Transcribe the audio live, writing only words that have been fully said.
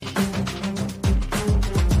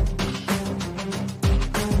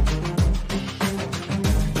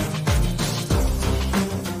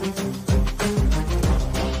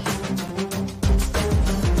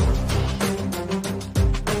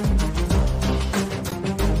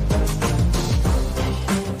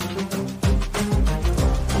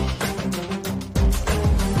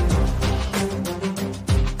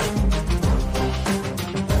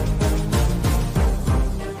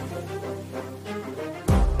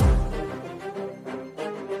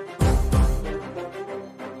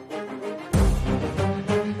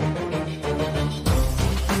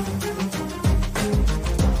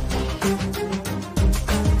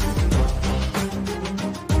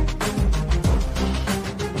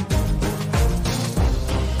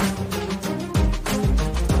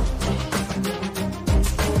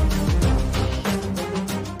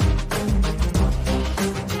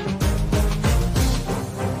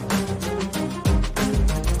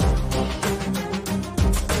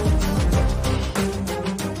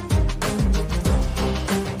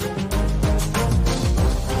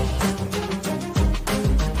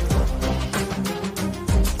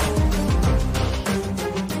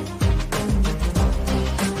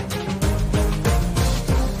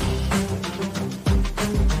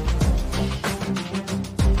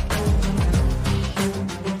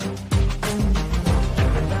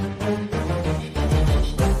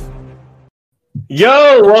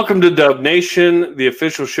Yo, welcome to Dub Nation, the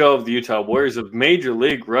official show of the Utah Warriors of Major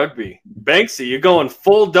League Rugby. Banksy, you're going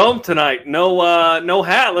full dome tonight. No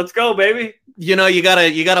hat. Let's go, baby. You know, you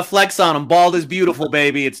gotta flex on them. Bald is beautiful,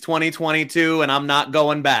 baby. It's 2022, and I'm not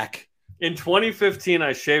going back. In 2015,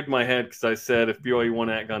 I shaved my head because I said if BYU won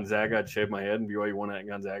at Gonzaga, I'd shave my head, and BYU won at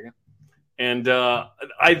Gonzaga. And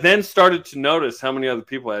I then started to notice how many other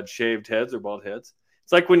people had shaved heads or bald heads.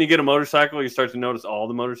 It's like when you get a motorcycle, you start to notice all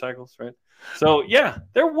the motorcycles, right? So, yeah,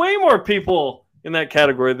 there are way more people in that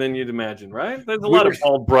category than you'd imagine, right? There's a lot of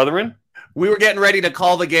bald brethren. We were getting ready to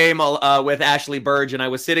call the game with Ashley Burge, and I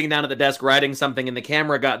was sitting down at the desk writing something, and the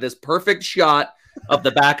camera got this perfect shot of the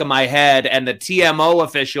back of my head, and the TMO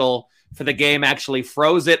official for the game actually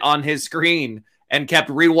froze it on his screen and kept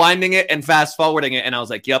rewinding it and fast-forwarding it, and I was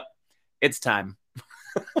like, yep, it's time.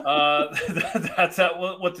 That's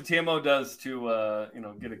what the TMO does to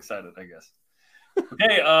get excited, I guess.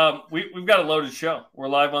 Okay, we've got a loaded show. We're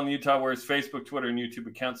live on the Utah Warriors Facebook, Twitter, and YouTube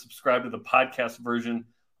account. Subscribe to the podcast version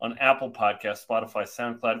on Apple Podcasts, Spotify,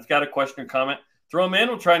 SoundCloud. If you've got a question or comment, throw them in.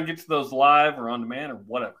 We'll try and get to those live or on demand or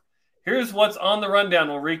whatever. Here's what's on the rundown.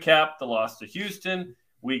 We'll recap the loss to Houston,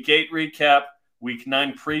 Week 8 recap, Week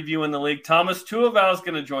 9 preview in the league. Thomas Tuival is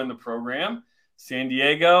going to join the program. San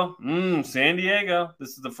Diego. This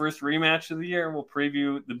is the first rematch of the year. We'll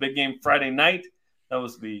preview the big game Friday night. That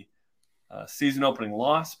was the season opening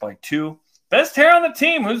loss by 2. Best hair on the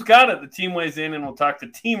team. Who's got it? The team weighs in, and we'll talk to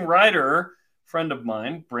team writer, friend of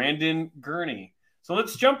mine, Brandon Gurney. So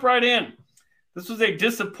let's jump right in. This was a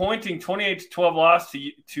disappointing 28-12 loss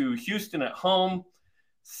to Houston at home.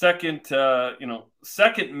 Second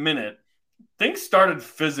minute, things started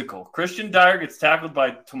physical. Christian Dyer gets tackled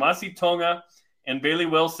by Tomasi Tonga and Bailey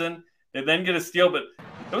Wilson. They then get a steal, but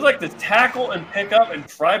it was like the tackle and pick up and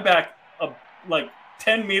try back up like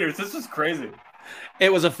 10 meters. This is crazy.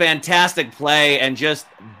 It was a fantastic play, and just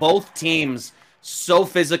both teams so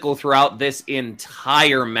physical throughout this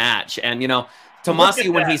entire match. And, you know, Tomasi,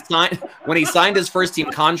 when he signed his first team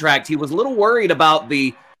contract, he was a little worried about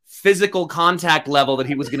the physical contact level that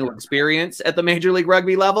he was going to experience at the Major League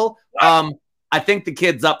Rugby level. I think the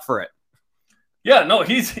kid's up for it. Yeah, no,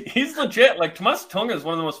 he's legit. Like, Tomasi Tonga is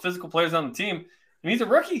one of the most physical players on the team, and he's a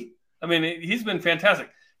rookie. I mean, he's been fantastic.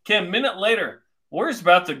 Okay, a minute later, Warriors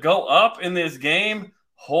about to go up in this game,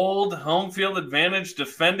 hold home field advantage,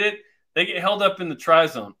 defend it. They get held up in the try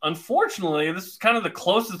zone. Unfortunately, this is kind of the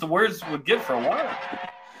closest the Warriors would get for a while.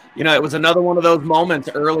 You know, it was another one of those moments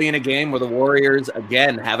early in a game where the Warriors,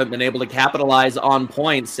 again, haven't been able to capitalize on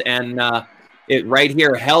points. And it right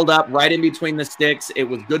here held up right in between the sticks. It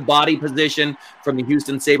was good body position from the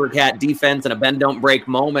Houston SaberCat defense and a bend-don't-break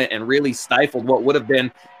moment, and really stifled what would have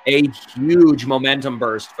been a huge momentum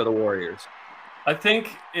burst for the Warriors. I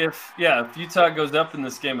think if Utah goes up in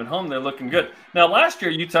this game at home, they're looking good. Now, last year,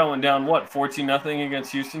 Utah went down, 14-0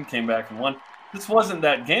 against Houston, came back and won. This wasn't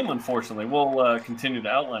that game, unfortunately. We'll continue to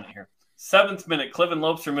outline it here. 7th minute, Cliven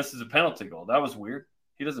Lobster misses a penalty goal. That was weird.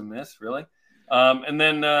 He doesn't miss, really. And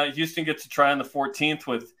then Houston gets a try on the 14th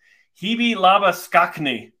with Hebe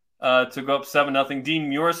Labaskakny to go up 7-0. Dean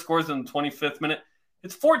Muir scores in the 25th minute.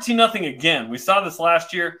 It's 14-0 again. We saw this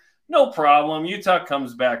last year. No problem. Utah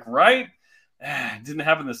comes back, right? It didn't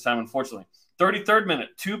happen this time, unfortunately. 33rd minute,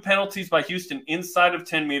 2 penalties by Houston inside of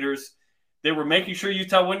 10 meters. They were making sure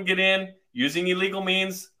Utah wouldn't get in, using illegal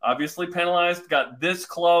means, obviously penalized, got this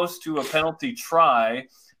close to a penalty try.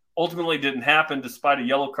 Ultimately didn't happen despite a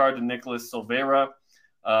yellow card to Nicholas Silveira.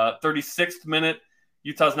 36th minute,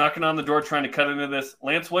 Utah's knocking on the door trying to cut into this.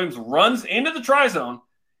 Lance Williams runs into the try zone.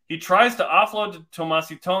 He tries to offload to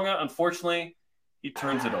Tomasi Tonga. Unfortunately, he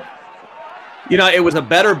turns it over. You know, it was a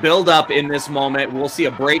better build-up in this moment. We'll see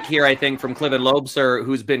a break here, I think, from Cliven Lobster,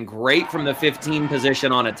 who's been great from the 15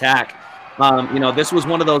 position on attack. This was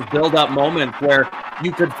one of those build-up moments where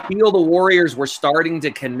you could feel the Warriors were starting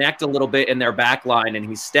to connect a little bit in their back line, and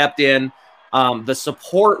he stepped in. The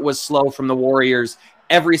support was slow from the Warriors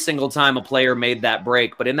every single time a player made that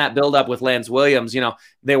break. But in that build-up with Lance Williams,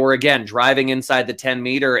 they were, again, driving inside the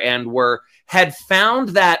 10-meter and had found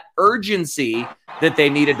that urgency that they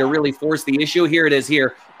needed to really force the issue. Here it is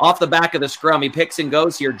here. Off the back of the scrum, he picks and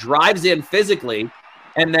goes here, drives in physically,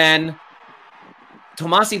 and then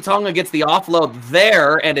Tomasi Tonga gets the offload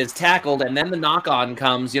there and is tackled, and then the knock-on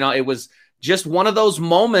comes. It was just one of those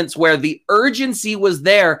moments where the urgency was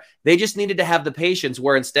there. They just needed to have the patience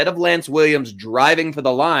where instead of Lance Williams driving for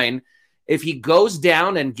the line, if he goes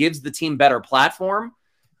down and gives the team better platform,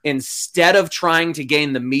 instead of trying to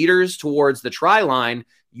gain the meters towards the try line,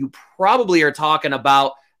 you probably are talking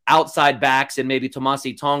about outside backs and maybe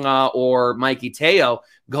Tomasi Tonga or Mikey Teo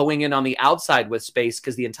going in on the outside with space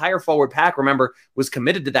because the entire forward pack, remember, was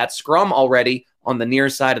committed to that scrum already on the near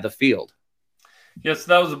side of the field. Yes,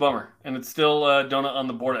 that was a bummer. And it's still Donut on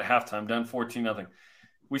the board at halftime, down 14-0.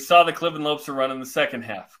 We saw the Cleveland Lobster run in the second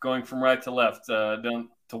half, going from right to left, down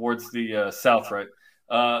towards the south, right?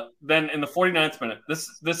 Then in the 49th minute,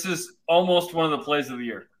 this is almost one of the plays of the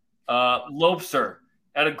year. Lobster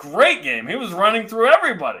had a great game. He was running through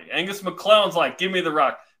everybody. Angus McClellan's like, give me the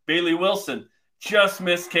rock. Bailey Wilson just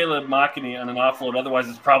missed Caleb Makini on an offload. Otherwise,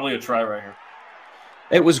 it's probably a try right here.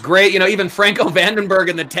 It was great. Even Franco Vandenberg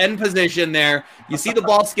in the 10 position there. You see the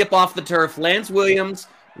ball skip off the turf. Lance Williams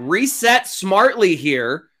reset smartly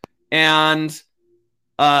here. And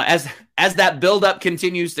as that buildup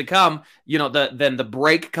continues to come, then the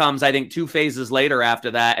break comes, I think, 2 phases later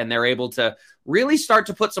after that, and they're able to really start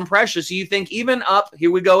to put some pressure. So you think even up,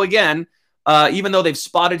 here we go again, even though they've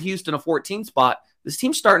spotted Houston a 14 spot, this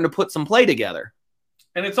team's starting to put some play together.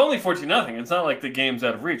 And it's only 14-0. It's not like the game's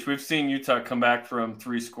out of reach. We've seen Utah come back from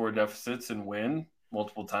 3-score deficits and win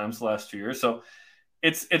multiple times last year. So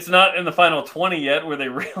it's not in the final 20 yet where they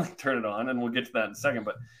really turn it on, and we'll get to that in a second.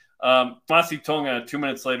 But Tomasi Tonga, 2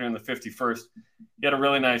 minutes later in the 51st, he had a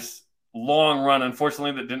really nice long run.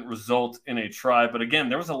 Unfortunately, that didn't result in a try. But again,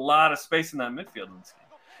 there was a lot of space in that midfield in this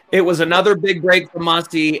game. It was another big break for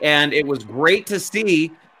Masi, and it was great to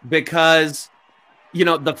see because –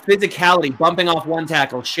 the physicality, bumping off one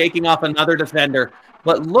tackle, shaking off another defender.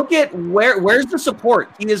 But look at where's the support?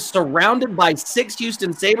 He is surrounded by 6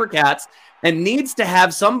 Houston SaberCats and needs to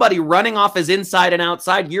have somebody running off his inside and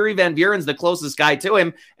outside. Yuri Van Buren's the closest guy to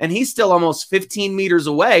him, and he's still almost 15 meters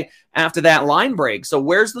away after that line break. So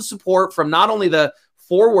where's the support from not only the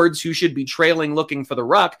forwards who should be trailing looking for the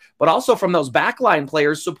ruck, but also from those backline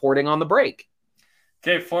players supporting on the break?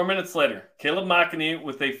 Okay, 4 minutes later, Caleb Makini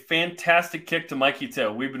with a fantastic kick to Mikey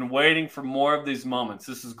Teo. We've been waiting for more of these moments.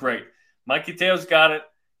 This is great. Mikey Teo's got it.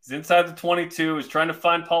 He's inside the 22. He's trying to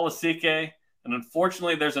find Paul Asike, and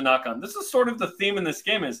unfortunately, there's a knock-on. This is sort of the theme in this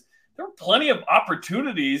game is there were plenty of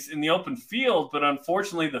opportunities in the open field, but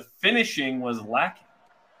unfortunately, the finishing was lacking.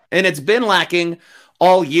 And it's been lacking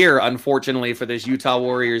all year, unfortunately, for this Utah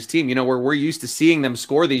Warriors team, where we're used to seeing them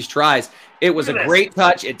score these tries. It was a great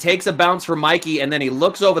touch. It takes a bounce from Mikey, and then he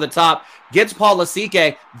looks over the top, gets Paul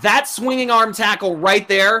Asike. That swinging arm tackle right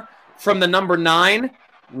there from the number 9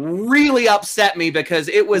 really upset me because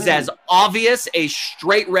it was as obvious a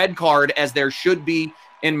straight red card as there should be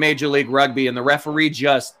in Major League Rugby, and the referee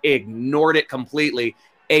just ignored it completely.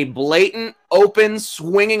 A blatant, open,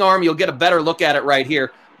 swinging arm. You'll get a better look at it right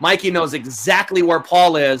here. Mikey knows exactly where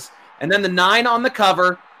Paul is. And then the 9 on the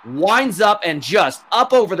cover winds up and just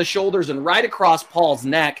up over the shoulders and right across Paul's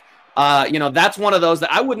neck. That's one of those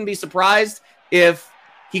that I wouldn't be surprised if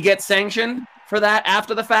he gets sanctioned for that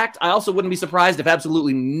after the fact. I also wouldn't be surprised if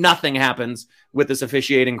absolutely nothing happens with this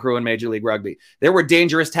officiating crew in Major League Rugby. There were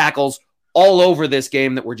dangerous tackles all over this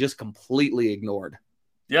game that were just completely ignored.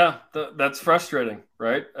 Yeah, that's frustrating,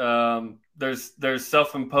 right? There's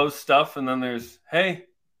self-imposed stuff, and then there's, hey,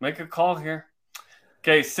 make a call here.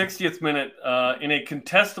 Okay, 60th minute, in a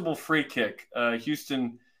contestable free kick,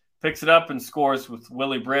 Houston picks it up and scores with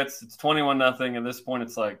Willie Britz. It's 21-0. At this point,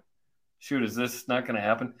 it's like, shoot, is this not going to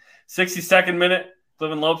happen? 62nd minute,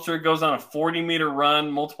 Cleveland Lobster goes on a 40-meter run,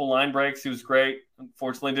 multiple line breaks. He was great.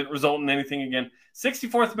 Unfortunately, didn't result in anything again.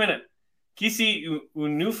 64th minute, Kisi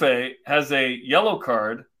Unufe has a yellow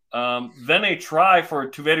card, then a try for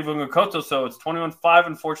Tuveri Vungakoto, so it's 21-5.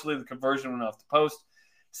 Unfortunately, the conversion went off the post.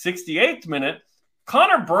 68th minute,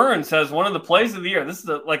 Connor Burns has one of the plays of the year. This is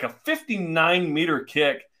like a 59-meter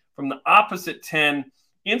kick from the opposite 10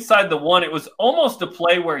 inside the 1. It was almost a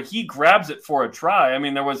play where he grabs it for a try. I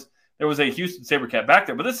mean, there was a Houston SaberCat back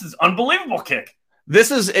there, but this is unbelievable kick.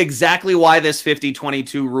 This is exactly why this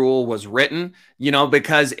 50-22 rule was written,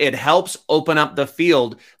 because it helps open up the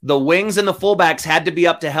field. The wings and the fullbacks had to be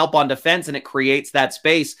up to help on defense, and it creates that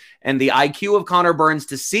space. And the IQ of Connor Burns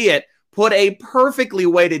to see it, put a perfectly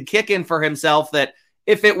weighted kick in for himself that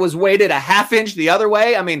if it was weighted a half inch the other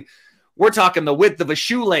way, I mean, we're talking the width of a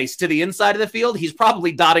shoelace to the inside of the field. He's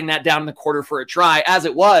probably dotting that down in the quarter for a try. As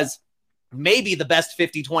it was, maybe the best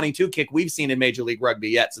 50-22 kick we've seen in Major League Rugby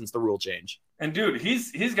yet since the rule change. And dude,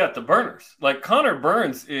 he's got the burners. Like Connor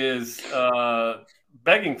Burns is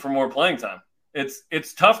begging for more playing time.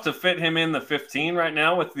 It's tough to fit him in the 15 right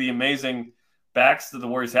now with the amazing backs that the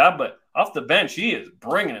Warriors have, but off the bench, he is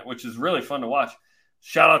bringing it, which is really fun to watch.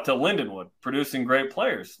 Shout out to Lindenwood, producing great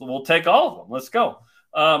players. We'll take all of them. Let's go.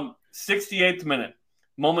 68th minute,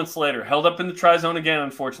 moments later, held up in the try zone again,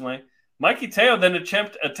 unfortunately. Mikey Teo then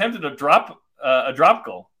attempted a drop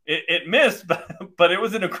goal. It missed, but it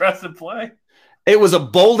was an aggressive play. It was a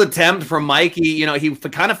bold attempt from Mikey. You know, he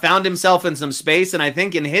kind of found himself in some space, and I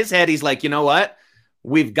think in his head, he's like, you know what?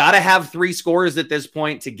 We've got to have 3 scores at this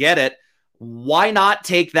point to get it. Why not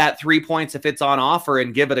take that 3 points if it's on offer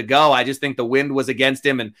and give it a go? I just think the wind was against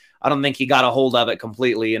him, and I don't think he got a hold of it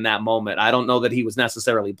completely in that moment. I don't know that he was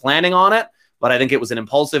necessarily planning on it, but I think it was an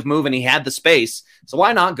impulsive move, and he had the space. So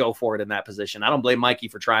why not go for it in that position? I don't blame Mikey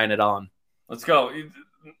for trying it on. Let's go.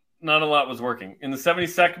 Not a lot was working. In the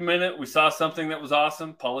 72nd minute, we saw something that was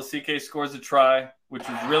awesome. Paulasike scores a try, which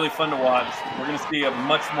was really fun to watch. We're going to see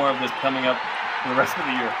much more of this coming up for the rest of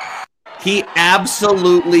the year. He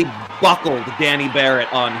absolutely buckled Danny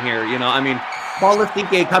Barrett on here. You know, I mean,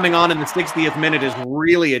 Paulasike coming on in the 60th minute is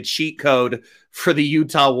really a cheat code for the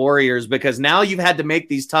Utah Warriors, because now you've had to make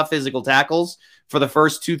these tough physical tackles for the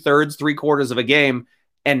first 2/3, 3/4 of a game,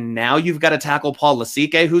 and now you've got to tackle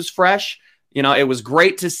Paulasike, who's fresh. You know, it was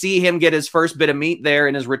great to see him get his first bit of meat there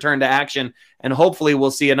in his return to action, and hopefully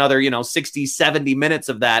we'll see another, 60, 70 minutes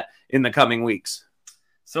of that in the coming weeks.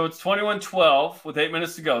 So it's 21-12 with 8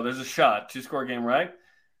 minutes to go. There's a shot, 2-score game, right?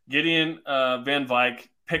 Gideon Van Vyk,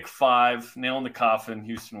 pick 5, nail in the coffin.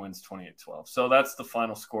 Houston wins 28-12. So that's the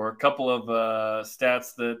final score. A couple of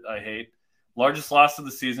stats that I hate. Largest loss of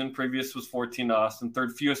the season. Previous was 14 to Austin.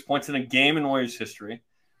 Third fewest points in a game in Warriors history.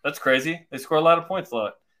 That's crazy. They score a lot of points, a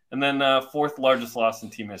lot. And then 4th largest loss in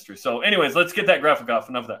team history. So anyways, let's get that graphic off.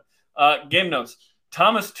 Enough of that. Game notes.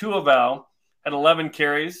 Thomas Tuaval had 11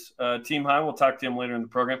 carries, team high. We'll talk to him later in the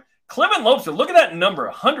program. Clement Lobster, look at that number,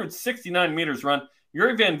 169 meters run.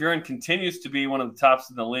 Yuri Van Buren continues to be one of the tops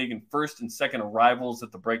in the league in first and second arrivals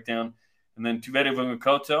at the breakdown. And then Tuveti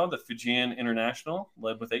Vungakoto, the Fijian international,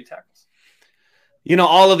 led with 8 tackles. You know,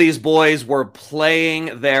 all of these boys were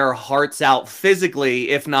playing their hearts out physically,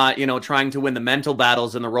 if not, trying to win the mental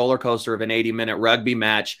battles in the roller coaster of an 80-minute rugby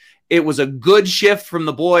match. It was a good shift from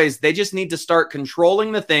the boys. They just need to start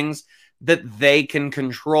controlling the things that they can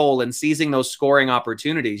control and seizing those scoring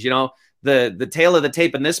opportunities. The tail of the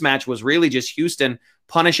tape in this match was really just Houston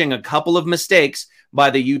punishing a couple of mistakes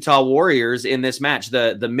by the Utah Warriors in this match.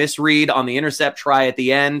 The misread on the intercept try at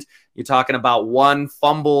the end. You're talking about one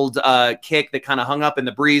fumbled kick that kind of hung up in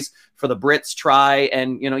the breeze for the Brits try.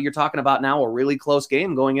 And, you're talking about now a really close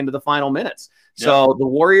game going into the final minutes. Yep. So the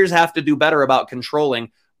Warriors have to do better about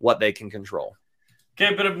controlling what they can control.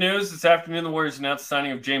 Okay, a bit of news. This afternoon, the Warriors announced the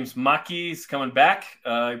signing of James Mackey. He's coming back.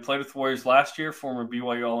 He played with the Warriors last year, former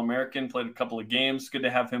BYU All-American, played a couple of games. Good to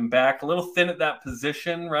have him back. A little thin at that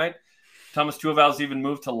position, right? Thomas Tuaval's even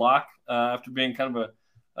moved to lock after being kind of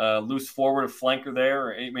a loose forward, a flanker there,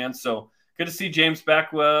 or 8-man. So good to see James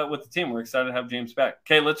back with the team. We're excited to have James back.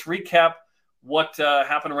 Okay, let's recap what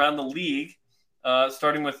happened around the league,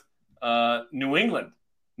 starting with New England.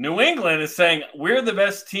 New England is saying, we're the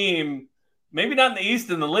best team. Maybe not in the East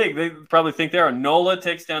in the league. They probably think they are. NOLA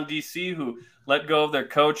takes down DC, who let go of their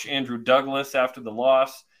coach, Andrew Douglas, after the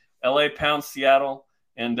loss. LA pounds Seattle.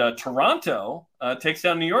 And Toronto takes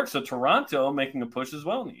down New York. So Toronto making a push as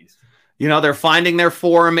well in the East. They're finding their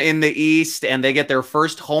form in the East, and they get their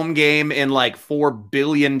first home game in like 4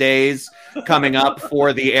 billion days coming up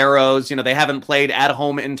for the Arrows. They haven't played at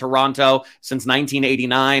home in Toronto since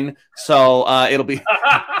 1989. So it'll be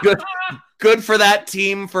good for that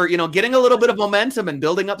team for, getting a little bit of momentum and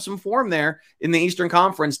building up some form there in the Eastern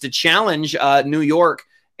Conference to challenge New York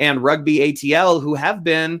and Rugby ATL, who have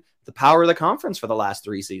been the power of the conference for the last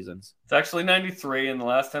 3 seasons. It's actually 93, and the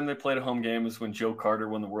last time they played a home game was when Joe Carter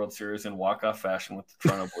won the World Series in walk-off fashion with the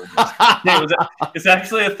Toronto Blue Jays. It's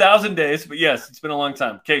actually 1,000 days, but yes, it's been a long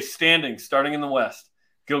time. Okay, standings, starting in the West.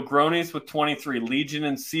 Gilgronis with 23, Legion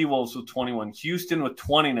and Seawolves with 21, Houston with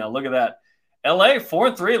 20 now. Look at that. LA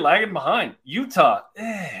 4-3, lagging behind. Utah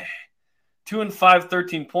 2-5,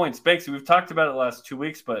 13 points. Banksy, we've talked about it the last 2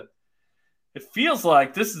 weeks, but it feels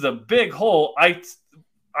like this is a big hole.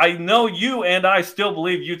 I know you and I still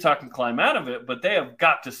believe Utah can climb out of it, but they have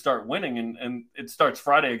got to start winning, and it starts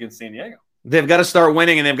Friday against San Diego. They've got to start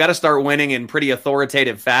winning, and they've got to start winning in pretty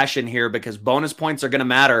authoritative fashion here, because bonus points are going to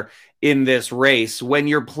matter in this race. When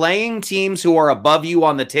you're playing teams who are above you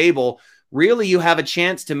on the table, really you have a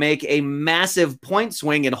chance to make a massive point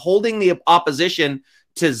swing in holding the opposition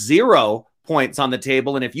to 0 points on the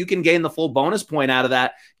table. And if you can gain the full bonus point out of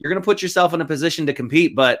that, you're going to put yourself in a position to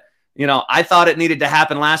compete. But I thought it needed to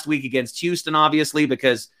happen last week against Houston, obviously,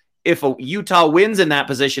 because if Utah wins in that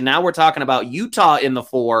position, now we're talking about Utah in the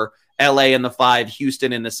 4, LA in the 5,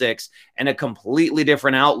 Houston in the 6, and a completely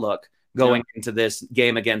different outlook going into this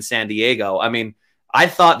game against San Diego. I mean, I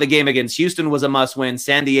thought the game against Houston was a must win.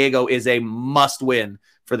 San Diego is a must win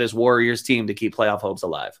for this Warriors team to keep playoff hopes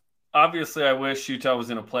alive. obviously I wish Utah was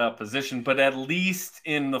in a playoff position, but at least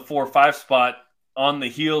in the 4 or 5 spot on the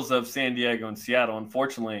heels of San Diego and Seattle.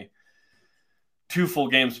 Unfortunately, 2 full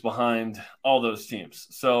games behind all those teams.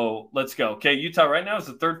 So let's go. Okay, Utah right now is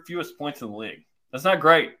the 3rd fewest points in the league. That's not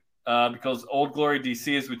great because Old Glory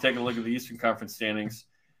DC, as we take a look at the Eastern Conference standings,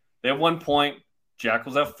 they have 1 point.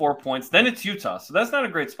 Jackals have 4 points. Then it's Utah. So that's not a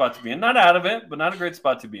great spot to be in. Not out of it, but not a great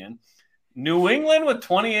spot to be in. New England with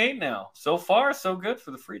 28 now. So far, so good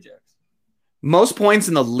for the Free Jacks. Most points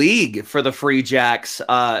in the league for the Free Jacks.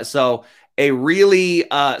 So a really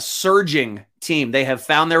surging team. They have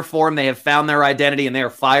found their form. They have found their identity, and they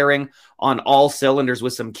are firing on all cylinders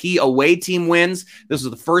with some key away team wins. This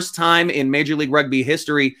was the first time in Major League Rugby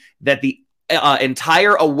history that the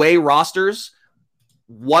entire away rosters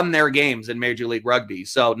won their games in Major League Rugby.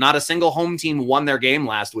 So not a single home team won their game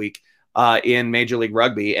last week in Major League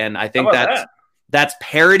Rugby. And I think that's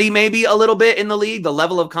parity maybe a little bit in the league, the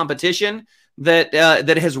level of competition that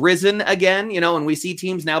has risen again, and we see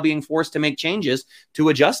teams now being forced to make changes to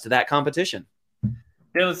adjust to that competition.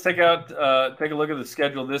 Yeah, let's take a look at the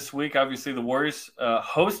schedule this week. Obviously, the Warriors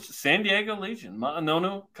host San Diego Legion.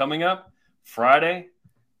 Ma'anonu coming up Friday,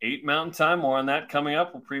 8 Mountain Time. More on that coming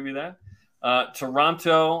up. We'll preview that.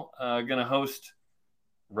 Toronto going to host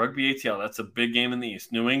Rugby ATL. That's a big game in the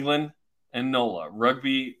East. New England and NOLA.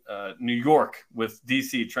 Rugby New York with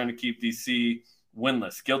DC, trying to keep DC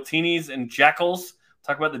winless. Giltinis and Jackals.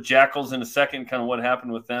 Talk about the Jackals in a second, kind of what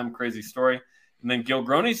happened with them. Crazy story. And then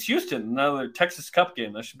Gilgronis Houston, another Texas Cup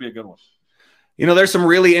game. That should be a good one. There's some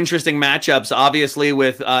really interesting matchups, obviously,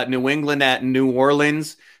 with New England at New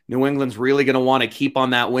Orleans. New England's really going to want to keep on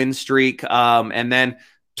that win streak. And then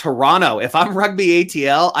Toronto. If I'm Rugby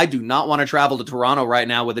ATL, I do not want to travel to Toronto right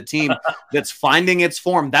now with a team that's finding its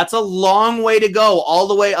form. That's a long way to go, all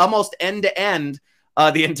the way almost end to end,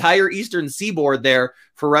 the entire Eastern Seaboard there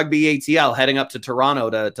for Rugby ATL, heading up to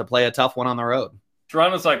Toronto to play a tough one on the road.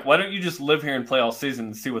 Toronto's like, why don't you just live here and play all season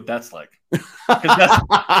and see what that's like? Because that's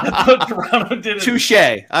what Toronto did. Touche.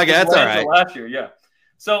 Okay, that's all right. Last year, yeah.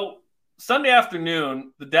 So Sunday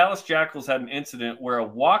afternoon, the Dallas Jackals had an incident where a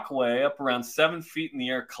walkway up around 7 feet in the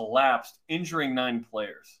air collapsed, injuring 9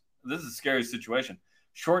 players. This is a scary situation.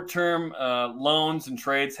 Short-term loans and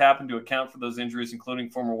trades happened to account for those injuries, including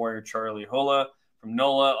former Warrior Charlie Hola from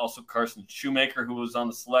NOLA, also Carson Shoemaker, who was on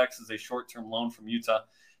the selects as a short-term loan from Utah.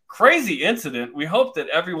 Crazy incident. We hope that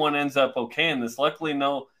everyone ends up okay in this. Luckily,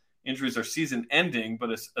 no injuries are season-ending, but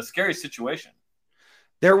it's a scary situation.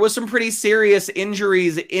 There was some pretty serious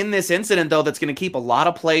injuries in this incident, though, that's going to keep a lot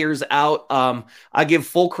of players out. I give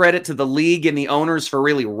full credit to the league and the owners for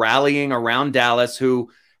really rallying around Dallas,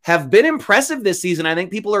 who have been impressive this season. I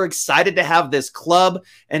think people are excited to have this club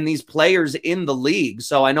and these players in the league.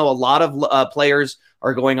 So I know a lot of players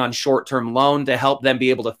are going on short-term loan to help them be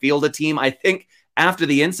able to field a team. I think after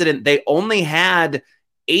the incident, they only had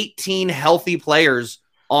 18 healthy players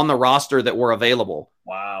on the roster that were available.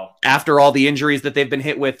 Wow. After all the injuries that they've been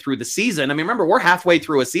hit with through the season. I mean, remember, we're halfway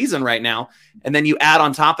through a season right now. And then you add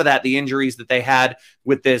on top of that the injuries that they had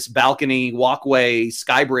with this balcony walkway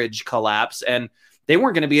skybridge collapse. And they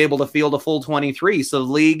weren't going to be able to field a full 23. So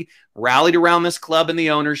the league rallied around this club and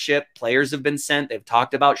the ownership. Players have been sent. They've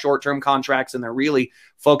talked about short-term contracts, and they're really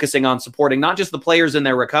focusing on supporting not just the players in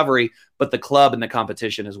their recovery, but the club and the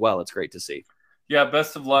competition as well. It's great to see. Yeah,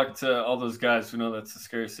 best of luck to all those guys. We know that's a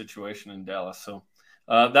scary situation in Dallas. So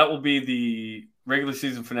that will be the regular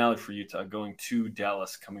season finale for Utah, going to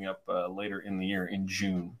Dallas coming up later in the year in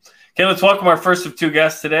June. Okay, let's welcome our first of 2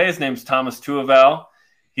 guests today. His name's Thomas Tuaval.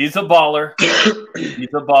 He's a baller.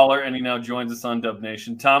 And he now joins us on Dub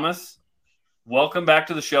Nation. Thomas, welcome back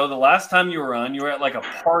to the show. The last time you were on, you were at like a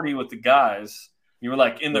party with the guys. You were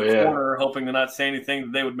like in the corner hoping to not say anything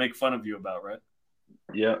that they would make fun of you about, right?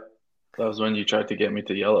 Yeah. That was when you tried to get me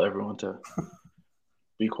to yell at everyone to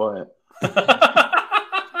be quiet.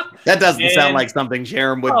 That doesn't sound like something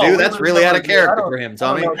Jerem would do. That's really out of character for him,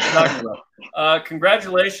 Tommy.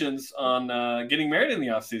 Congratulations on getting married in the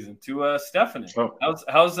offseason to Stephanie. Oh.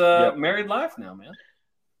 How's married life now, man?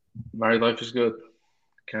 Married life is good.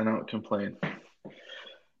 Cannot complain.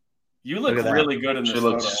 You look really good in this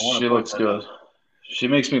photo. She looks good. She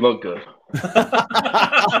makes me look good.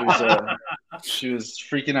 She was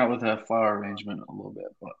freaking out with that flower arrangement a little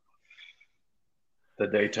bit, but the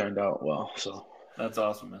day turned out well. So that's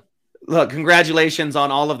awesome, man. Look, congratulations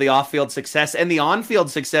on all of the off-field success and the on-field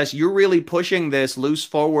success. You're really pushing this loose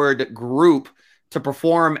forward group to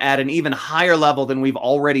perform at an even higher level than we've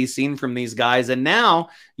already seen from these guys. And now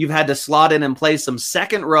you've had to slot in and play some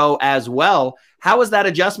second row as well. How has that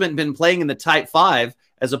adjustment been playing in the tight 5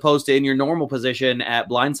 as opposed to in your normal position at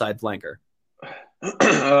blindside flanker?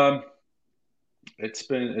 It's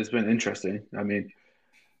been interesting. I mean,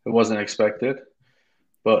 it wasn't expected,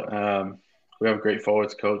 but we have a great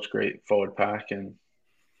forwards coach, great forward pack, and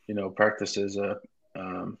practices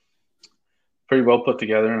pretty well put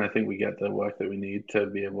together. And I think we get the work that we need to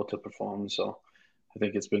be able to perform. So I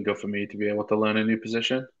think it's been good for me to be able to learn a new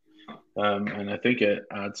position, and I think it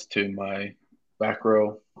adds to my back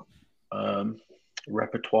row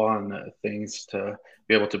repertoire and things to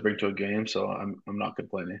be able to bring to a game. So I'm not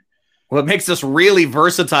complaining. Well, it makes us really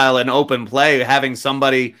versatile in open play, having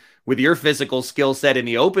somebody with your physical skill set in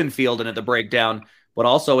the open field and at the breakdown, but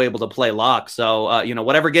also able to play lock. So,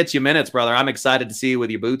 whatever gets you minutes, brother, I'm excited to see you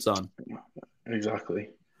with your boots on. Exactly.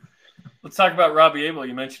 Let's talk about Robbie Abel.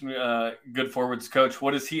 You mentioned good forwards coach.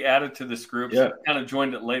 What has he added to this group? Yeah. Kind of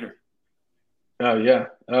joined it later. Yeah.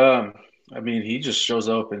 I mean, he just shows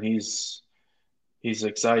up and he's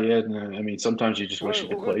excited. And I mean, sometimes you just wish he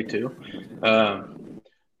could play too.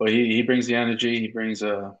 But he brings the energy. He brings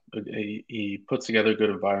he puts together a good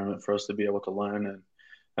environment for us to be able to learn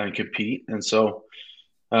and compete. And so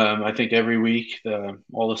I think every week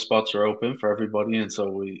all the spots are open for everybody, and so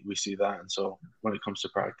we see that. And so when it comes to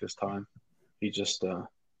practice time, he just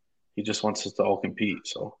wants us to all compete.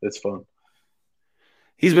 So it's fun.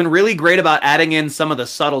 He's been really great about adding in some of the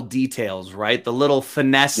subtle details, right? The little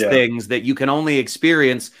finesse things that you can only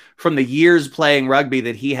experience from the years playing rugby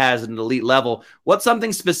that he has at an elite level. What's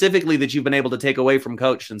something specifically that you've been able to take away from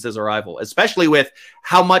coach since his arrival, especially with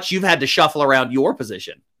how much you've had to shuffle around your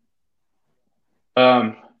position?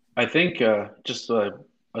 I think just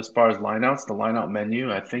as far as lineouts, the lineout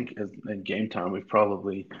menu, I think in game time, we've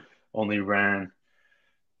probably only ran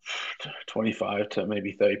 25 to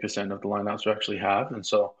maybe 30% of the lineouts we actually have. And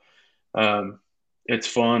so it's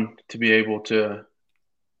fun to be able to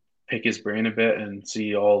pick his brain a bit and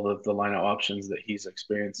see all of the lineout options that he's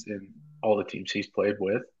experienced in all the teams he's played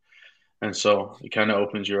with. And so it kind of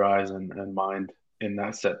opens your eyes and mind in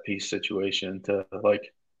that set piece situation to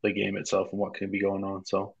like the game itself and what can be going on.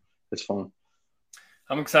 So it's fun.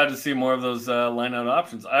 I'm excited to see more of those line-out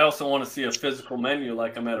options. I also want to see a physical menu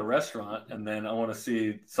like I'm at a restaurant, and then I want to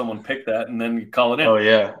see someone pick that, and then you call it in. Oh,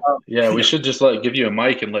 yeah. We should just give you a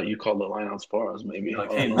mic and let you call the line-outs for us, maybe.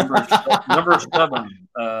 Like, hey, number 7,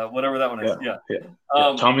 whatever that one is. Yeah.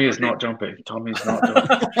 Tommy is not jumping. Tommy's not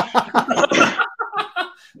jumping.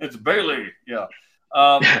 It's Bailey. Yeah.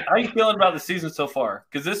 How are you feeling about the season so far?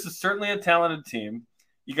 Because this is certainly a talented team.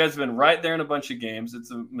 You guys have been right there in a bunch of games.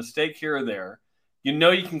 It's a mistake here or there. You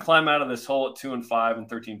know you can climb out of this hole at 2-5 and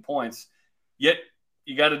 13 points, yet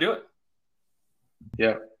you got to do it.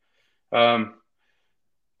 Yeah.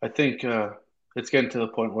 I think it's getting to the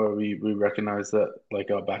point where we recognize that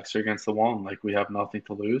our backs are against the wall and we have nothing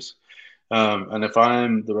to lose. And if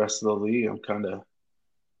I'm the rest of the league, I'm kind of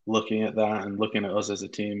looking at that and looking at us as a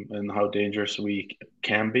team and how dangerous we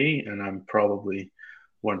can be. And I'm probably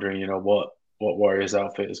wondering, what Warriors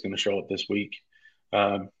outfit is going to show up this week.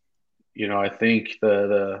 I think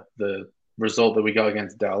the result that we got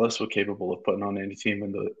against Dallas, we're capable of putting on any team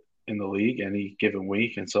in the league any given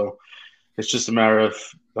week, and so it's just a matter of,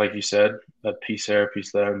 like you said, a piece here, a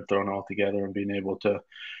piece there, and throwing it all together and being able to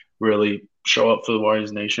really show up for the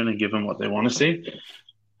Warriors Nation and give them what they want to see.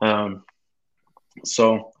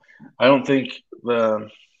 So I don't think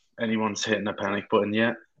anyone's hitting a panic button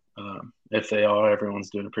yet. If they are, everyone's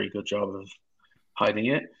doing a pretty good job of hiding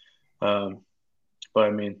it. But I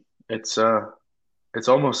mean, it's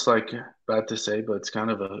almost bad to say, but it's kind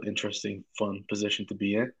of an interesting, fun position to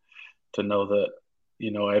be in, to know that,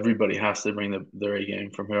 everybody has to bring their A game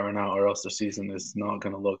from here on out, or else the season is not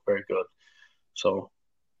going to look very good. So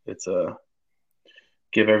it's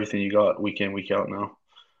give everything you got week in, week out now.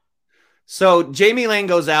 So Jamie Lane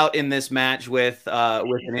goes out in this match with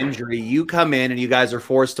an injury. You come in and you guys are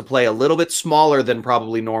forced to play a little bit smaller than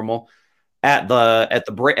probably normal at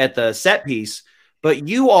the set piece, but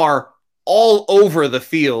you are all over the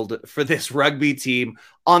field for this rugby team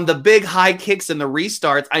on the big high kicks and the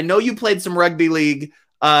restarts. I know you played some rugby league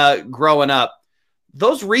growing up.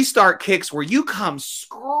 Those restart kicks where you come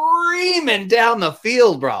screaming down the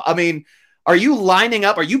field, bro. I mean, are you lining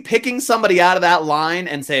up? Are you picking somebody out of that line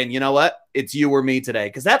and saying, you know what, it's you or me today?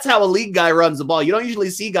 Because that's how a league guy runs the ball. You don't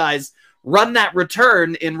usually see guys run that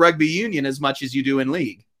return in rugby union as much as you do in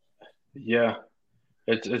league. Yeah,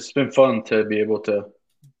 it's been fun to be able to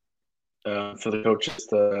for the coaches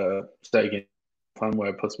to set a game plan where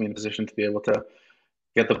it puts me in a position to be able to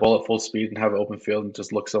get the ball at full speed and have an open field and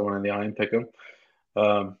just look someone in the eye and pick them.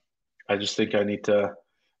 I just think I need to,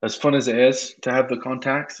 as fun as it is to have the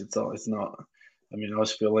contacts, it's not. I mean, I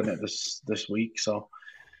was feeling it this week, so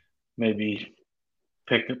maybe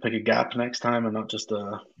pick a gap next time and not just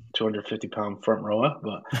a 250-pound front rower.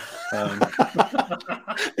 But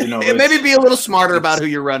maybe be a little smarter about who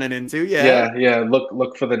you're running into. Yeah.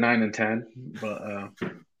 Look for the 9 and 10. But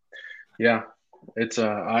yeah, it's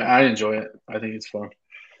I enjoy it. I think it's fun.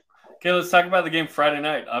 Okay, let's talk about the game Friday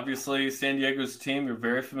night. Obviously, San Diego's team you're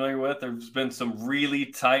very familiar with. There's been some really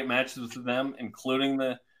tight matches with them, including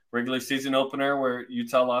the regular season opener where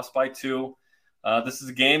Utah lost by 2. This is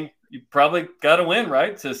a game you probably got to win,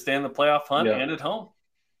 right, to stay in the playoff hunt and at home.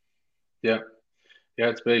 Yeah,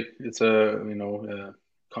 it's big. It's a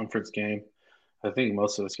conference game. I think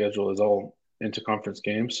most of the schedule is all interconference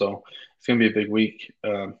games, so it's going to be a big week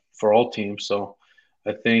for all teams. So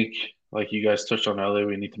I think, like you guys touched on earlier,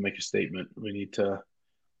 we need to make a statement. We need to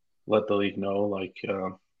let the league know, like,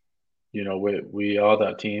 we are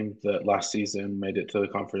that team that last season made it to the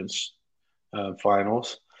conference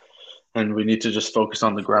finals. And we need to just focus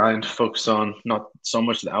on the grind, focus on not so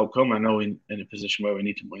much the outcome. I know we're in a position where we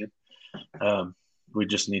need to win. We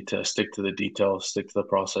just need to stick to the details, stick to the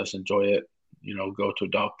process, enjoy it, go to a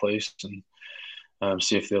dark place and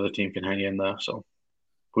see if the other team can hang in there. So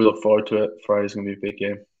we look forward to it. Friday's going to be a big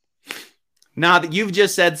game. Now that you've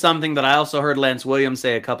just said something that I also heard Lance Williams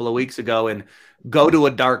say a couple of weeks ago, and go to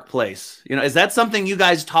a dark place. Is that something you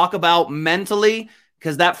guys talk about mentally?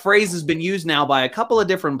 Because that phrase has been used now by a couple of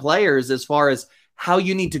different players as far as how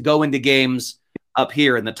you need to go into games up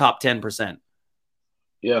here in the top 10%.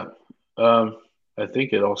 Yeah. I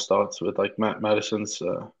think it all starts with like Matt Madison's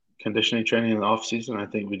conditioning training in the off season. I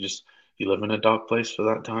think you live in a dark place for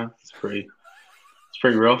that time. It's pretty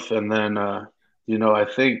rough. And then, I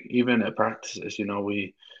think even at practices,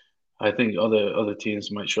 I think other teams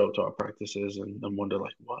might show up to our practices and wonder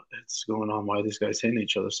like, what is going on? Why are these guys hitting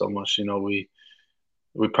each other so much?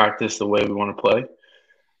 We practice the way we want to play.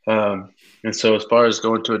 And so as far as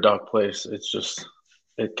going to a dark place, it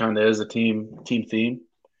kind of is a team theme.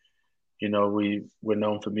 We're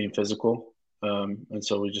known for being physical. And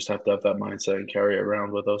so we just have to have that mindset and carry it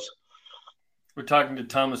around with us. We're talking to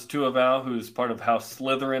Thomas Tuivasa, who's part of House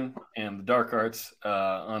Slytherin and the Dark Arts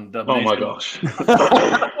on Dub Nation. Oh my gosh.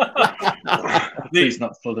 Please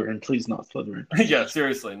not Slytherin. Yeah,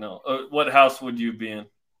 seriously, no. What house would you be in?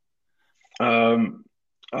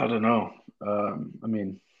 I don't know. For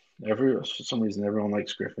some reason, everyone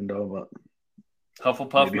likes Gryffindor, but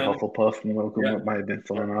Hufflepuff, maybe Hufflepuff might have been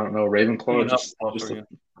fun. I don't know. Ravenclaw,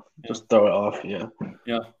 just throw it off. Yeah.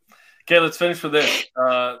 Okay, let's finish with this.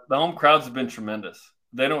 The home crowds have been tremendous.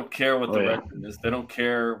 They don't care what the record is. They don't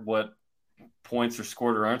care what points are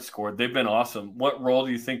scored or aren't scored. They've been awesome. What role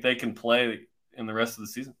do you think they can play in the rest of the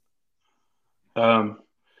season? I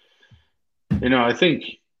think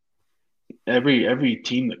every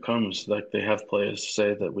team that comes, like, they have players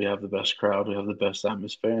say that we have the best crowd, we have the best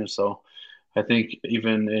atmosphere. And so I think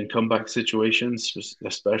even in comeback situations,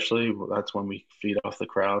 especially, that's when we feed off the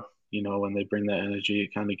crowd. When they bring that energy,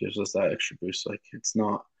 it kind of gives us that extra boost. Like,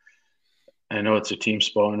 I know it's a team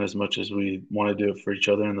sport, and as much as we want to do it for each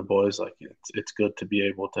other and the boys, like, it's good to be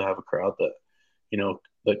able to have a crowd that,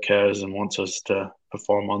 that cares and wants us to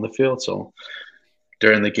perform on the field. So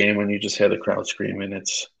during the game, when you just hear the crowd screaming,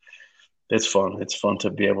 it's fun. It's fun to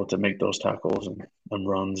be able to make those tackles and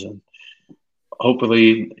runs. And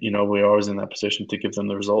hopefully, we're always in that position to give them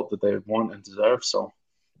the result that they want and deserve. So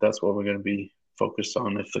that's what we're going to be focused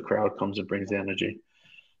on if the crowd comes and brings the energy.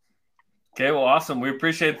 Okay, well, awesome. We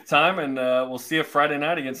appreciate the time, and we'll see you Friday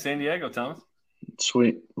night against San Diego, Thomas.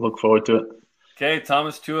 Sweet. Look forward to it. Okay,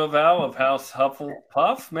 Thomas Tuivasa of House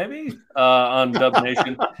Hufflepuff, maybe, on Dub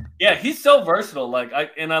Nation. Yeah, he's so versatile. I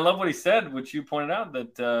love what he said, which you pointed out,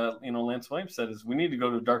 that Lance Williams said, is we need to go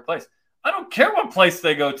to a dark place. I don't care what place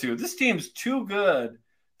they go to. This team's too good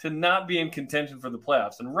to not be in contention for the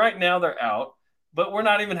playoffs. And right now they're out, but we're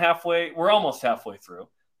not even halfway. We're almost halfway through.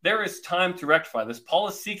 There is time to rectify this. Paul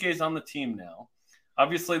Asike is on the team now.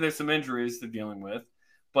 Obviously, there's some injuries they're dealing with,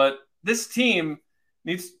 but this team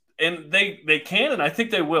needs, and they can, and I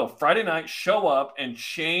think they will, Friday night show up and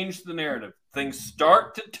change the narrative. Things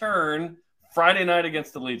start to turn Friday night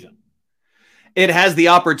against the Legion. It has the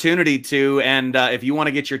opportunity to, and if you want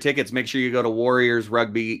to get your tickets, make sure you go to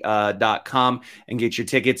warriorsrugby.com and get your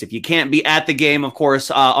tickets. If you can't be at the game, of course,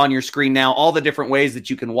 on your screen now, all the different ways that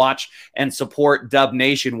you can watch and support Dub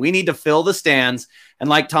Nation. We need to fill the stands, and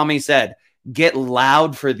like Tommy said, get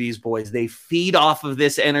loud for these boys. They feed off of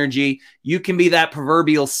this energy. You can be that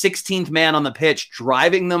proverbial 16th man on the pitch,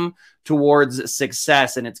 driving them towards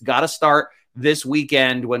success, and it's got to start this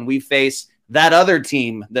weekend when we face that other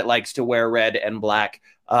team that likes to wear red and black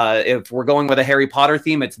If we're going with a Harry Potter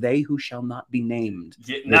theme, it's They Who Shall Not Be Named.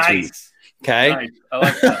 Nice. Okay. Nice. I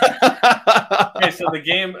like that. Okay, so the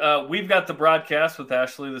game, we've got the broadcast with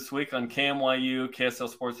Ashley this week on KMYU,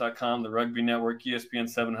 KSLSports.com, the Rugby Network, ESPN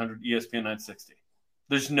 700, ESPN 960.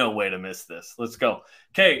 There's no way to miss this. Let's go.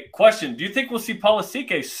 Okay, question. Do you think we'll see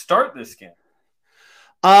Polisike start this game?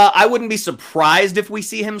 I wouldn't be surprised if we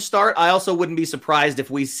see him start. I also wouldn't be surprised if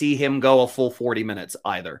we see him go a full 40 minutes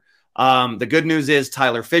either. The good news is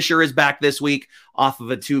Tyler Fisher is back this week off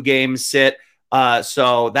of a 2-game sit.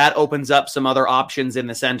 So that opens up some other options in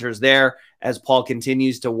the centers there as Paul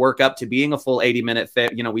continues to work up to being a full 80-minute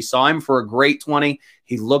fit. You know, we saw him for a great 20.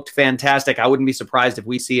 He looked fantastic. I wouldn't be surprised if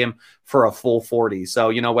we see him for a full 40. So,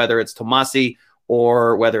 you know, whether it's Tomasi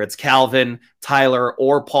or whether it's Calvin, Tyler,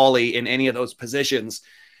 or Paulie in any of those positions,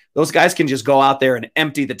 those guys can just go out there and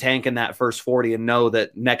empty the tank in that first 40 and know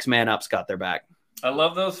that next man up's got their back. I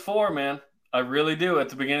love those 4, man. I really do. At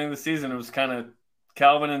the beginning of the season, it was kind of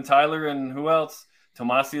Calvin and Tyler and who else?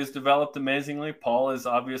 Tomasi has developed amazingly. Paul is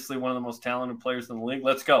obviously one of the most talented players in the league.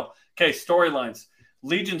 Let's go. Okay, storylines.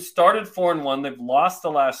 Legion started 4-1. They've lost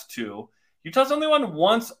the last 2. Utah's only won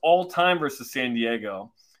once all-time versus San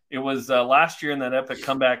Diego. It was last year in that epic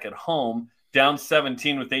comeback at home, down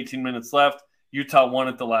 17 with 18 minutes left. Utah won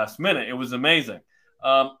at the last minute. It was amazing.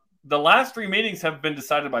 The last 3 meetings have been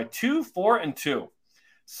decided by 2, 4, and 2.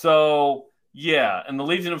 So, yeah, and the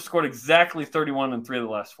Legion have scored exactly 31 in 3 of the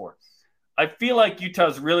last 4. I feel like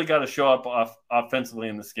Utah's really got to show up offensively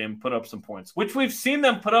in this game, put up some points, which we've seen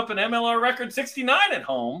them put up an MLR record 69 at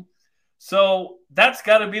home. So that's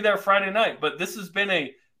got to be there Friday night. But this has been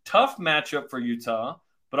a tough matchup for Utah,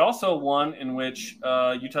 but also one in which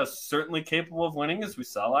Utah's certainly capable of winning, as we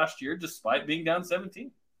saw last year, despite being down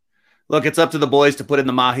 17. Look, it's up to the boys to put in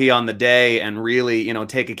the mahi on the day and really, you know,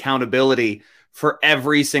 take accountability for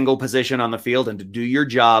every single position on the field and to do your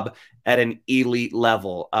job at an elite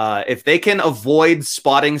level. If they can avoid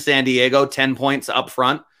spotting San Diego 10 points up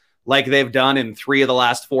front, like they've done in 3 of the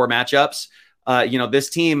last 4 matchups, you know, this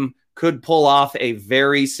team could pull off a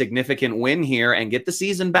very significant win here and get the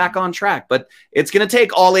season back on track. But it's going to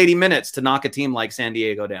take all 80 minutes to knock a team like San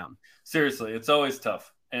Diego down. Seriously, it's always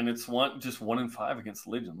tough. And it's just 1 in 5 against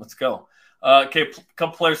the Legion. Let's go. Okay,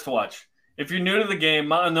 couple players to watch. If you're new to the game,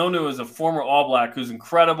 Ma'anonu is a former All Black who's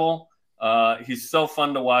incredible. He's so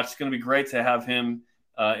fun to watch. It's going to be great to have him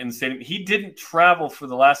in the stadium. He didn't travel for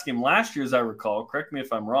the last game last year, as I recall. Correct me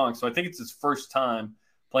if I'm wrong. So I think it's his first time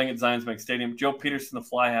playing at Zions Bank Stadium. Joe Peterson, the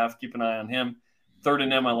fly half, keep an eye on him. 3rd in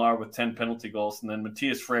MLR with 10 penalty goals. And then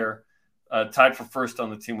Matthias Frere tied for first on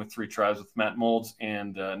the team with 3 tries with Matt Molds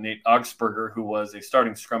and Nate Augsburger, who was a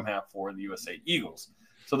starting scrum half for the USA Eagles.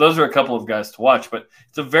 So those are a couple of guys to watch, but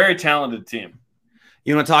it's a very talented team.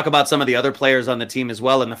 You want to talk about some of the other players on the team as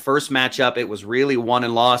well. In the first matchup, it was really won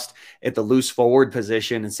and lost at the loose forward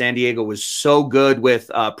position, and San Diego was so good with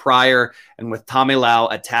Pryor and with Tommy Lau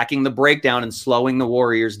attacking the breakdown and slowing the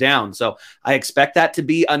Warriors down. So I expect that to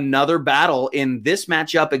be another battle in this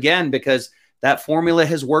matchup again, because that formula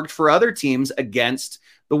has worked for other teams against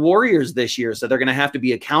the Warriors this year. So they're going to have to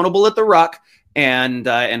be accountable at the ruck, and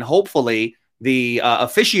hopefully the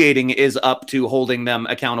officiating is up to holding them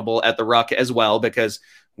accountable at the ruck as well, because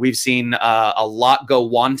we've seen a lot go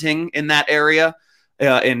wanting in that area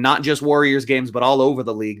in not just Warriors games, but all over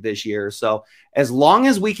the league this year. So as long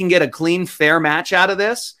as we can get a clean, fair match out of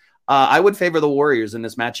this, I would favor the Warriors in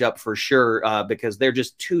this matchup for sure, because they're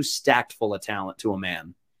just too stacked full of talent to a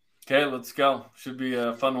man. Okay, let's go. Should be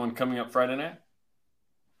a fun one coming up Friday night.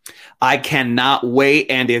 I cannot wait.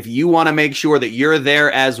 And if you want to make sure that you're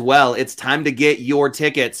there as well, it's time to get your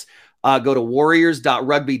tickets. Go to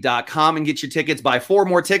warriors.rugby.com and get your tickets. Buy 4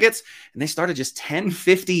 more tickets, and they start at just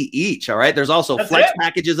 $10.50 each. All right. There's also flex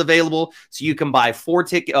packages available, so you can buy 4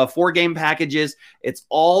 game packages. It's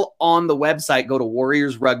all on the website. Go to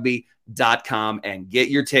warriorsrugby.com and get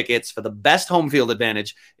your tickets for the best home field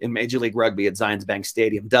advantage in Major League Rugby at Zions Bank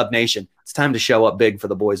Stadium. Dub Nation, it's time to show up big for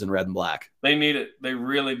the boys in red and black. They need it. They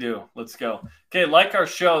really do. Let's go. Okay, like our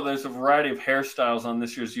show, there's a variety of hairstyles on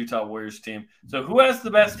this year's Utah Warriors team. So who has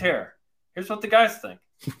the best hair? Here's what the guys think.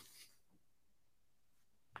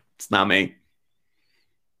 It's not me.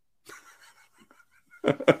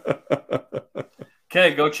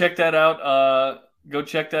 Okay, go check that out.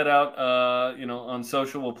 On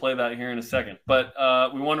social. We'll play that here in a second. But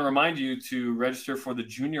we want to remind you to register for the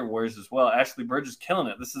Junior Warriors as well. Ashley Burge is killing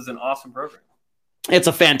it. This is an awesome program. It's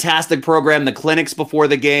a fantastic program. The clinics before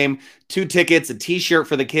the game, 2 tickets, a T-shirt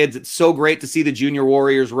for the kids. It's so great to see the Junior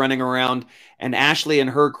Warriors running around. And Ashley and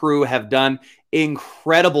her crew have done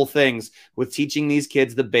incredible things with teaching these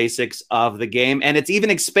kids the basics of the game. And it's even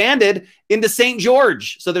expanded into St.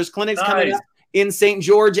 George. So there's clinics coming up in St.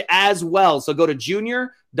 George as well. So go to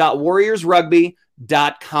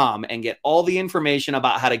junior.warriorsrugby.com and get all the information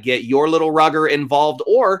about how to get your little rugger involved,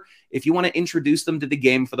 or if you want to introduce them to the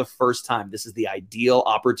game for the first time, this is the ideal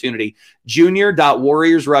opportunity.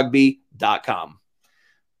 junior.warriorsrugby.com.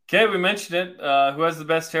 Okay, we mentioned it. Who has the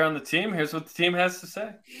best hair on the team? Here's what the team has to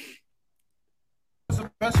say. What's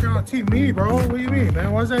the best hair on the team? Me, bro. What do you mean,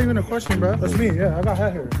 man? Why is that even a question, bro? That's me. Yeah, I got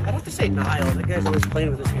head hair. I'd have to say Niall. That guy's always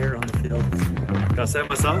playing with his hair on the field. Can I say it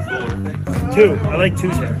myself? Or? Two. I like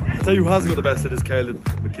two's hair. I'll tell you who has got the best, it is Caleb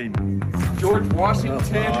McKean. George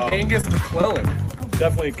Washington, Angus McClellan.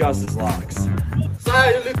 Definitely Gus's locks.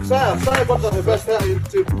 Say what's the best hair on the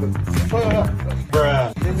team?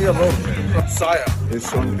 Bruh. Leave me alone. Saya. It's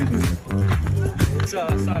Sean Beaton. Saya.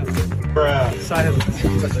 Bruh. Saya.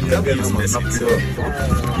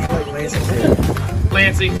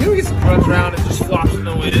 Lansing. He just runs around and just flops in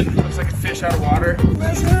the wind. Looks like a fish out of water.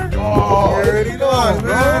 Oh, already knows,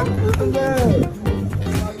 man.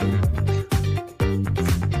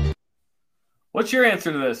 What's your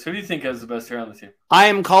answer to this? Who do you think has the best hair on the team? I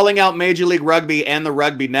am calling out Major League Rugby and the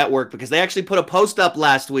Rugby Network because they actually put a post up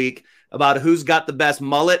last week about who's got the best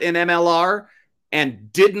mullet in MLR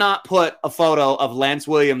and did not put a photo of Lance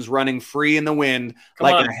Williams running free in the wind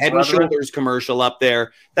like a Head and Shoulders commercial up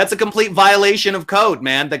there. That's a complete violation of code,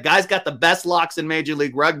 man. The guy's got the best locks in Major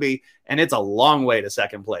League Rugby, and it's a long way to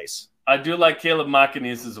second place. I do like Caleb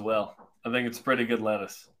Mackini's as well. I think it's pretty good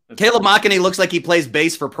lettuce. Caleb Mackini looks like he plays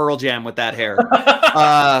bass for Pearl Jam with that hair.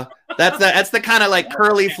 That's the kind of like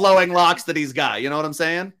curly flowing locks that he's got. You know what I'm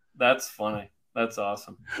saying? That's funny. That's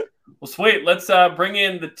awesome. Well, sweet. Let's bring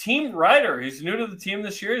in the team writer. He's new to the team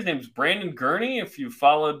this year. His name's Brandon Gurney. If you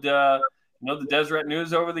followed the Deseret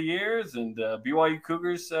News over the years and BYU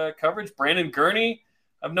Cougars coverage, Brandon Gurney.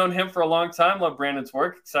 I've known him for a long time. Love Brandon's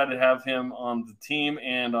work. Excited to have him on the team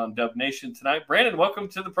and on Dub Nation tonight. Brandon, welcome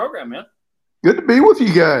to the program, man. Good to be with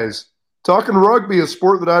you guys. Talking rugby, a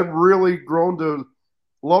sport that I've really grown to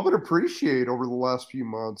love and appreciate over the last few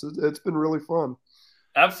months. It's been really fun.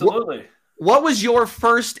 Absolutely. What was your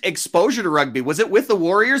first exposure to rugby? Was it with the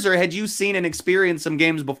Warriors, or had you seen and experienced some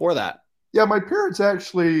games before that? Yeah, my parents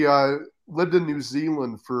actually lived in New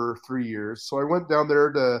Zealand for 3 years, so I went down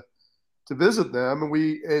there to visit them,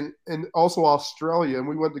 and also Australia, and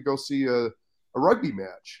we went to go see a rugby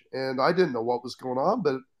match. And I didn't know what was going on,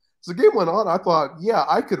 but as the game went on, I thought, yeah,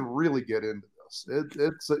 I could really get into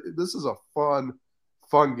this. This is a fun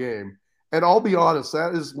game. And I'll be honest,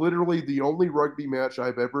 that is literally the only rugby match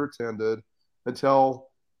I've ever attended until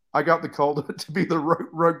I got the call to be the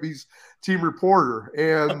rugby's team reporter.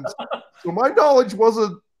 And so my knowledge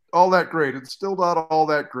wasn't all that great. It's still not all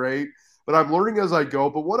that great, but I'm learning as I go.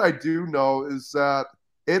 But what I do know is that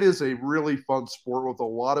it is a really fun sport with a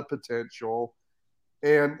lot of potential.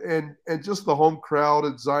 And just the home crowd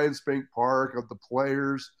at Zions Bank Park, of the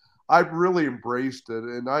players, I've really embraced it,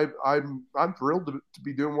 and I'm thrilled to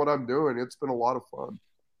be doing what I'm doing. It's been a lot of fun.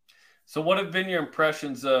 So, what have been your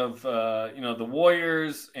impressions of the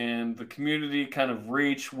Warriors and the community kind of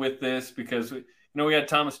reach with this? Because we had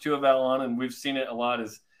Thomas Tuaval on, and we've seen it a lot.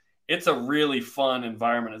 It's a really fun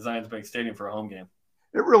environment at Zions Bank Stadium for a home game.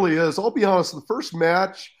 It really is. I'll be honest. The first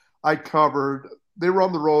match I covered, they were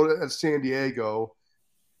on the road at San Diego.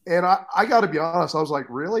 And I got to be honest, I was like,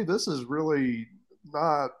 really? This is really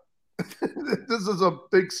not – this is a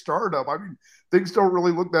big startup. I mean, things don't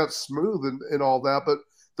really look that smooth and all that. But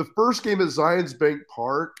the first game at Zions Bank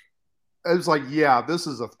Park, I was like, yeah, this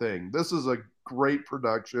is a thing. This is a great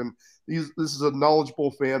production. This is a knowledgeable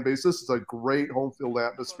fan base. This is a great home field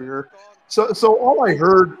atmosphere. So all I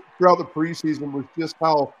heard throughout the preseason was just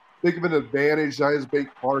how big of an advantage Zions Bank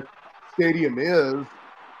Park Stadium is.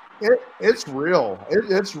 It's real.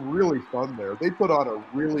 It's really fun there. They put on a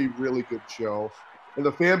really, really good show, and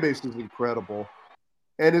the fan base is incredible.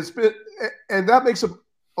 And that makes it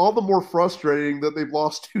all the more frustrating that they've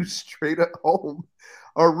lost 2 straight at home.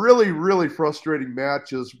 Are really, really frustrating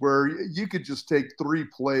matches where you could just take 3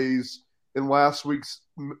 plays in last week's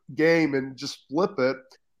game and just flip it,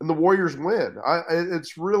 and the Warriors win.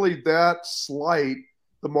 It's really that slight,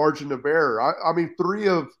 the margin of error. I mean, three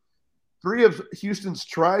of Houston's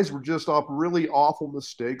tries were just off really awful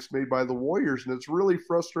mistakes made by the Warriors, and it's really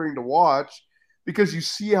frustrating to watch because you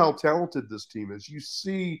see how talented this team is. You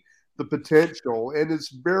see the potential, and it's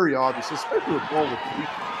very obvious, especially with Paul.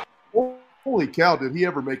 Holy cow, did he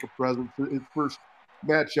ever make a presence in his first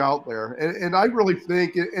match out there? And I really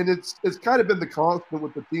think, and it's kind of been the constant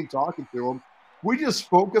with the team talking to him, we just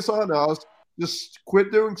focus on us, Just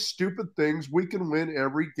quit doing stupid things. We can win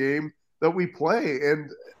every game that we play. And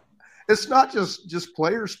it's not just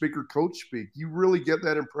player speak or coach speak. You really get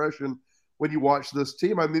that impression when you watch this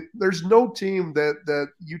team. I mean, there's no team that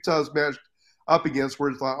Utah's matched up against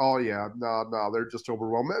where it's like, oh yeah, no, they're just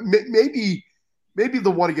overwhelmed. Maybe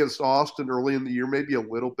the one against Austin early in the year, maybe a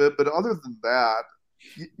little bit, but other than that,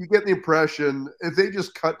 you get the impression if they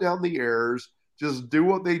just cut down the errors, just do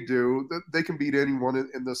what they do, that they can beat anyone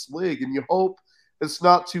in this league. And you hope it's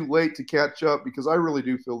not too late to catch up, because I really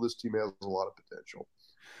do feel this team has a lot of potential.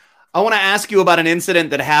 I want to ask you about an incident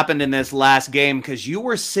that happened in this last game, because you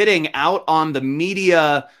were sitting out on the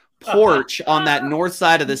media porch on that north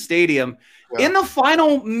side of the stadium. Yeah. In the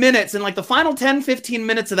final minutes, in like the final 10, 15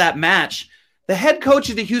 minutes of that match, the head coach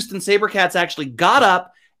of the Houston SaberCats actually got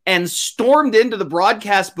up and stormed into the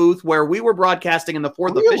broadcast booth where we were broadcasting and the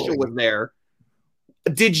fourth official was there.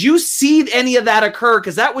 Did you see any of that occur?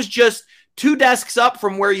 Because that was just 2 desks up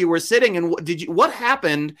from where you were sitting. And what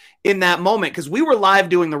happened in that moment? Because we were live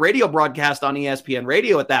doing the radio broadcast on ESPN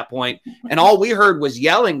Radio at that point, and all we heard was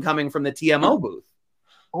yelling coming from the TMO booth.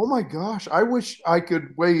 Oh my gosh. I wish I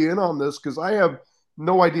could weigh in on this, because I have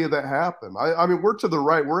no idea that happened. I mean, we're to the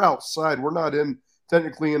right. We're outside. We're not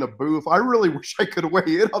technically in a booth. I really wish I could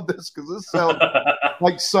weigh in on this, because this sounds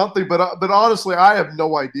like something, but honestly, I have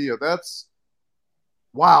no idea. That's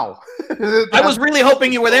wow. I was really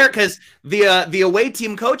hoping you were there, because the away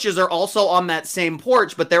team coaches are also on that same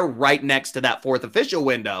porch, but they're right next to that fourth official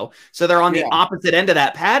window. So they're on the opposite end of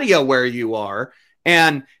that patio where you are.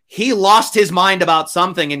 And he lost his mind about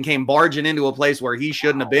something and came barging into a place where he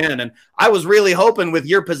shouldn't have been. And I was really hoping with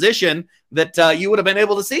your position that you would have been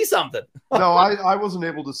able to see something. No, I wasn't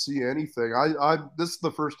able to see anything. This is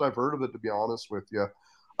the first I've heard of it, to be honest with you.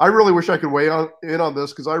 I really wish I could weigh in on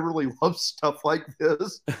this, because I really love stuff like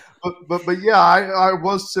this. But yeah, I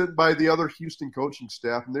was sitting by the other Houston coaching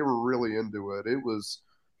staff, and they were really into it. It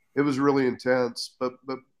was really intense. But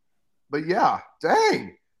yeah,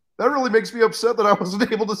 dang. That really makes me upset that I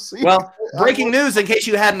wasn't able to see. Well, breaking news, in case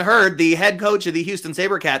you hadn't heard, the head coach of the Houston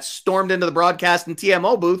SaberCats stormed into the broadcast and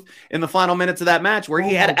TMO booth in the final minutes of that match, where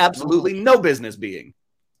he had absolutely no business being.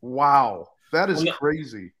 Wow. That is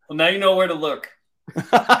crazy. Well, now you know where to look.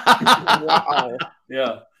 Wow.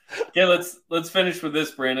 Yeah. Okay, let's finish with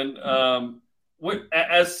this, Brandon.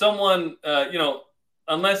 As someone,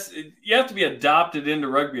 unless you have to be adopted into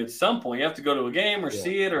rugby at some point, you have to go to a game or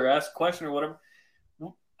see it or ask a question or whatever.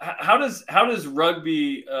 How does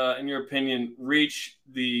rugby, in your opinion, reach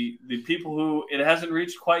the people who it hasn't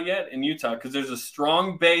reached quite yet in Utah? Because there's a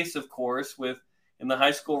strong base, of course, in the high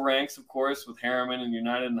school ranks, of course, with Harriman and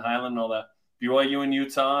United and Highland and all that, BYU and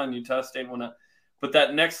Utah State and whatnot. But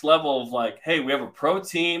that next level of like, hey, we have a pro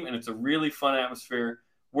team and it's a really fun atmosphere.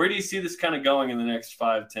 Where do you see this kind of going in the next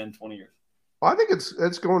 5, 10, 20 years? Well, I think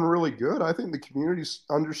it's going really good. I think the community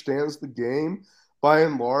understands the game by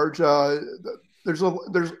and large. There's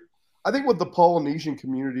I think with the Polynesian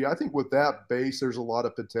community, I think with that base, there's a lot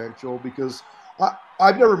of potential, because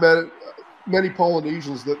I've never met many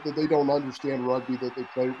Polynesians that they don't understand rugby, that they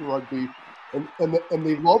play rugby and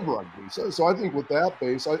they love rugby. So I think with that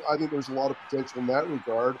base, I think there's a lot of potential in that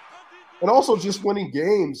regard. And also just winning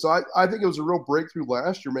games. I think it was a real breakthrough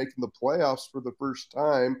last year, making the playoffs for the first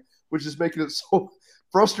time, which is making it so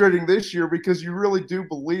frustrating this year, because you really do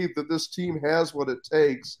believe that this team has what it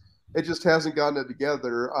takes. It just hasn't gotten it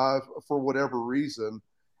together for whatever reason.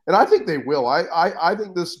 And I think they will. I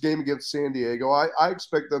think this game against San Diego, I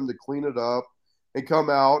expect them to clean it up and come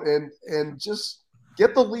out and just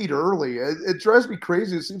get the lead early. It drives me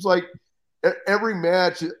crazy. It seems like every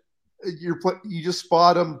match you just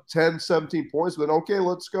spot them 10, 17 points, but okay,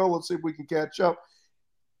 let's go. Let's see if we can catch up.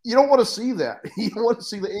 You don't want to see that. You don't want to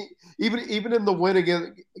see that. Even in the win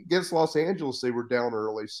against Los Angeles, they were down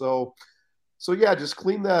early. So yeah, just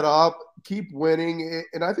clean that up, keep winning,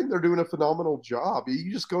 and I think they're doing a phenomenal job.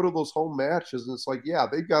 You just go to those home matches, and it's like, yeah,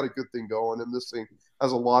 they've got a good thing going, and this thing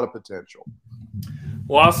has a lot of potential.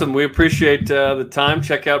 Well, awesome. We appreciate the time.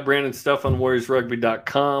 Check out Brandon's stuff on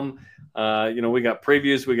WarriorsRugby.com. We got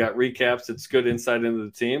previews, we got recaps. It's good insight into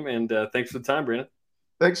the team, and thanks for the time, Brandon.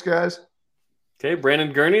 Thanks, guys. Okay,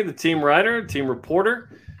 Brandon Gurney, the team writer, team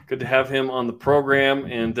reporter. Good to have him on the program,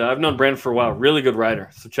 and I've known Brandon for a while. Really good writer,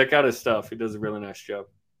 so check out his stuff. He does a really nice job.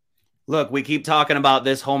 Look, we keep talking about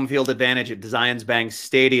this home field advantage at Zions Bank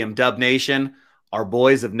Stadium. Dub Nation, our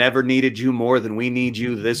boys have never needed you more than we need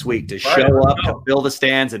you this week to show up, to fill the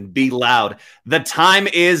stands, and be loud. The time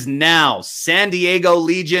is now. San Diego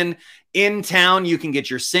Legion in town. You can get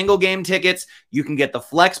your single game tickets. You can get the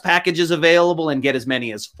flex packages available and get as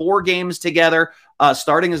many as 4 games together,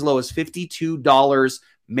 starting as low as $52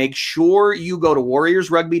 make sure you go to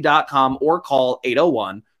warriorsrugby.com or call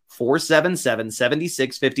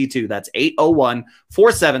 801-477-7652. That's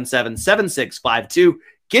 801-477-7652.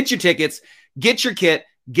 Get your tickets, get your kit,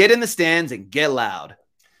 get in the stands, and get loud.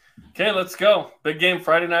 Okay, let's go. Big game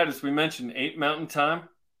Friday night, as we mentioned, 8 Mountain Time.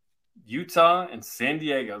 Utah and San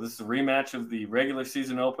Diego. This is a rematch of the regular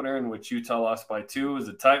season opener in which Utah lost by 2. It was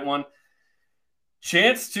a tight one.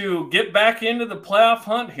 Chance to get back into the playoff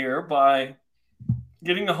hunt here by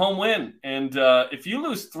getting the home win. And if you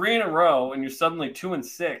lose 3 in a row and you're suddenly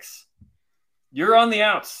 2-6, you're on the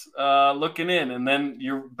outs looking in, and then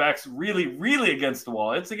your back's really, really against the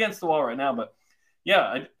wall. It's against the wall right now, but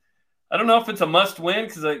yeah, I don't know if it's a must-win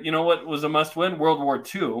because you know what was a must-win? World War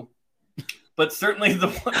II. But certainly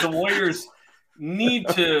the Warriors need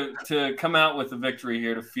to come out with a victory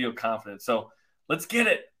here to feel confident. So let's get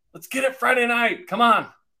it. Let's get it Friday night. Come on.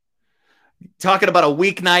 Talking about a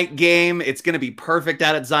weeknight game, it's going to be perfect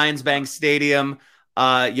out at Zions Bank Stadium.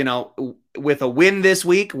 With a win this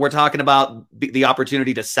week, we're talking about the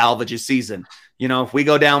opportunity to salvage a season. If we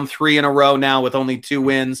go down 3 in a row now with only 2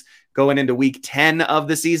 wins going into week 10 of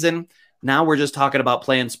the season, now we're just talking about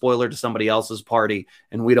playing spoiler to somebody else's party,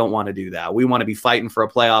 and we don't want to do that. We want to be fighting for a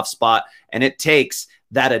playoff spot, and it takes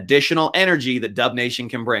that additional energy that Dub Nation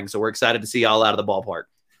can bring. So we're excited to see y'all out of the ballpark.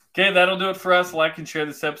 Okay, that'll do it for us. Like and share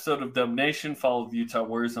this episode of Dub Nation. Follow the Utah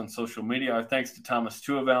Warriors on social media. Our thanks to Thomas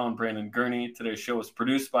Tuaval and Brandon Gurney. Today's show was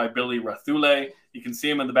produced by Billy Rathule. You can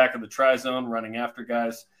see him in the back of the Tri-Zone running after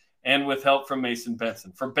guys, and with help from Mason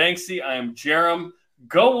Benson. For Banksy, I am Jerem.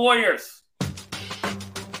 Go Warriors!